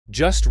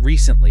Just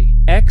recently,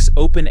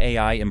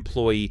 ex-OpenAI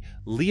employee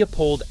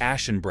Leopold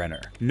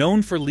Ashenbrenner,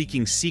 known for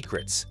leaking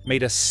secrets,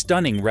 made a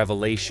stunning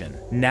revelation.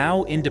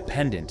 Now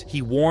independent,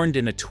 he warned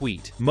in a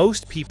tweet,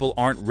 "Most people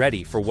aren't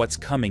ready for what's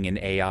coming in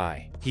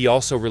AI." He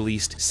also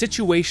released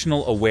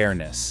Situational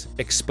Awareness,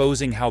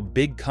 exposing how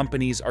big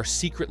companies are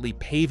secretly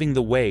paving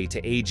the way to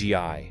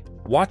AGI.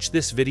 Watch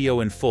this video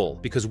in full,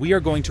 because we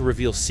are going to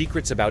reveal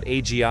secrets about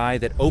AGI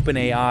that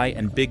OpenAI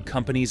and big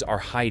companies are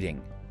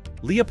hiding.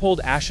 Leopold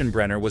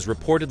Ashenbrenner was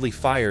reportedly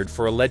fired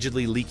for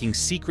allegedly leaking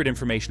secret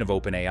information of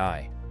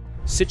OpenAI.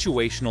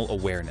 Situational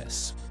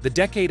Awareness. The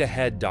Decade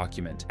Ahead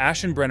document,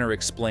 Ashenbrenner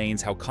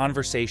explains how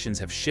conversations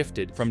have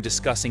shifted from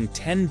discussing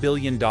 $10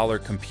 billion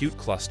compute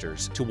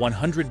clusters to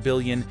 $100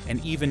 billion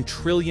and even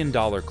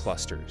trillion-dollar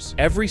clusters.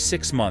 Every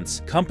 6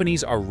 months,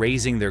 companies are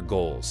raising their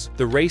goals.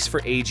 The race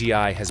for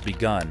AGI has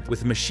begun,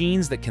 with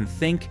machines that can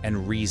think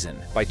and reason.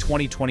 By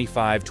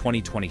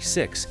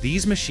 2025-2026,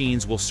 these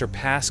machines will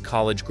surpass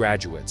college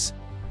graduates.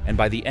 And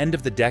by the end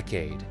of the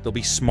decade, they'll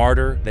be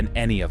smarter than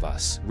any of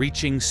us,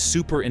 reaching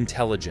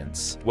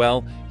superintelligence.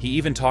 Well, he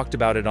even talked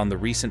about it on the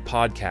recent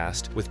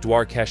podcast with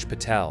Dwarkesh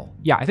Patel.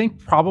 Yeah, I think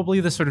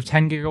probably the sort of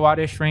 10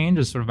 gigawatt-ish range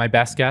is sort of my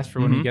best guess for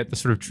when we get the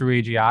sort of true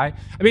AGI.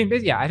 I mean,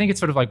 yeah, I think it's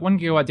sort of like 1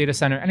 gigawatt data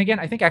center. And again,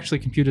 I think actually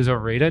compute is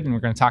overrated, and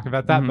we're going to talk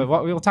about that, but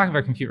we'll talk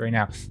about compute right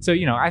now. So,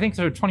 I think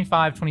sort of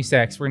 25,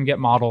 26, we're going to get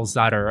models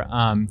that are,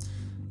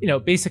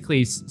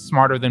 basically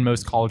smarter than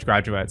most college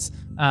graduates.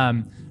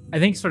 I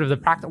think sort of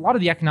a lot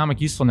of the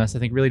economic usefulness, I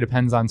think, really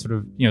depends on sort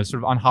of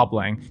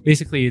unhobbling.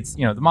 Basically, it's,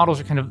 the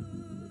models are kind of,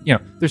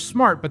 they're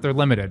smart, but they're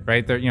limited,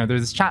 right? There's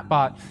this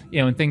chatbot,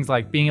 and things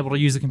like being able to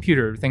use a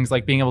computer, things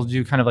like being able to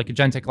do kind of like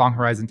agentic long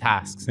horizon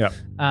tasks. Yeah.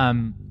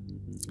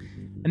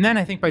 And then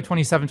I think by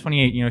 27,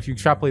 28, if you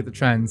extrapolate the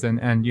trends,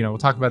 and we'll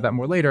talk about that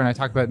more later, and I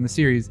talk about it in the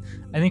series,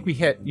 I think we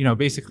hit,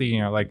 basically,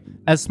 like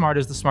as smart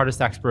as the smartest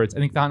experts. I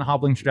think the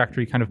unhobbling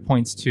trajectory kind of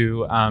points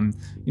to,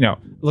 it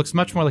looks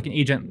much more like an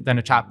agent than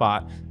a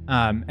chatbot,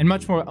 and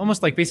much more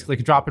almost like basically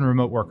like a drop-in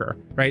remote worker,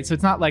 right? So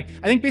it's not like,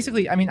 I think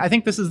basically, I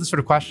think this is the sort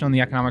of question on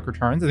the economic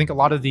returns. I think a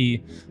lot of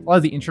the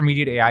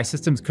intermediate AI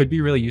systems could be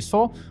really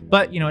useful,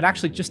 but it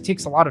actually just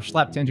takes a lot of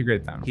schlep to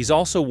integrate them. He's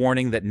also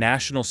warning that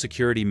national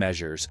security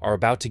measures are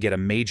about to get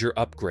a major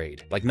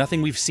upgrade, like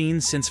nothing we've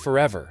seen since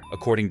forever.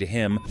 According to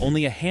him,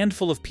 only a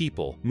handful of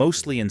people,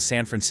 mostly in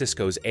San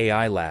Francisco's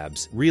AI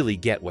labs, really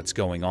get what's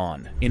going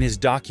on. In his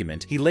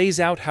document, he lays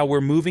out how we're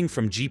moving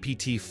from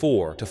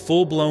GPT-4 to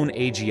full-blown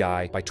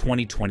AGI by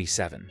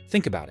 2027.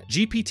 Think about it.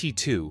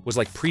 GPT-2 was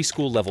like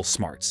preschool level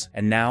smarts,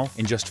 and now,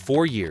 in just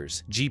 4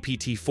 years,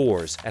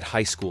 GPT-4's at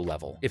high school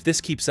level. If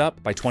this keeps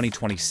up, by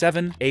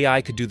 2027,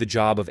 AI could do the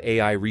job of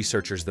AI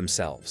researchers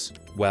themselves.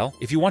 Well,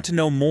 if you want to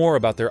know more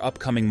about their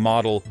upcoming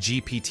model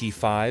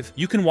GPT-5,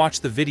 you can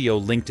watch the video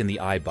linked in the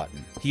I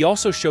button. He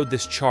also showed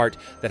this chart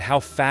that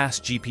how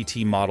fast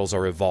GPT models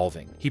are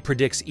evolving. He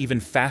predicts even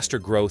faster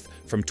growth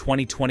from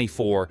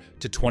 2024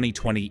 to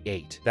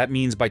 2028. That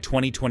means by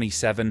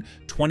 2027,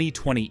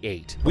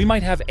 2028, we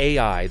might have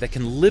AI that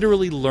can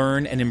literally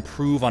learn and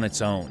improve on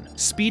its own,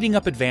 speeding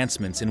up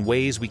advancements in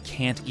ways we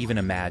can't even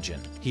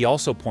imagine. He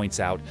also points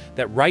out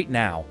that right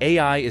now,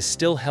 AI is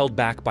still held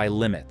back by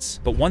limits,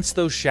 but once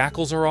those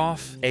shackles are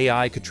off,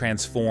 AI could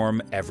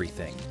transform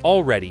everything.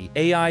 Already,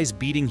 AI's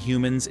beating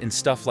humans in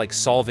stuff like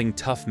solving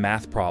tough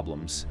math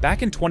problems.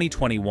 Back in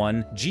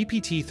 2021,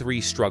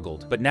 GPT-3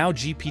 struggled, but now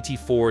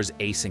GPT-4's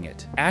acing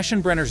it.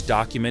 Ashenbrenner's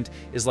document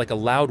is like a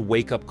loud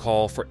wake-up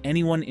call for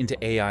anyone into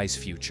AI's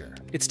future.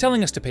 It's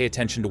telling us to pay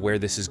attention to where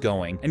this is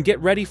going and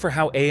get ready for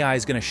how AI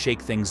is going to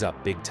shake things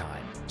up big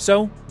time.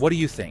 So, what do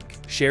you think?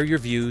 Share your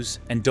views,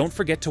 and don't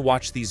forget to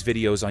watch these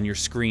videos on your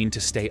screen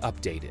to stay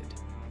updated.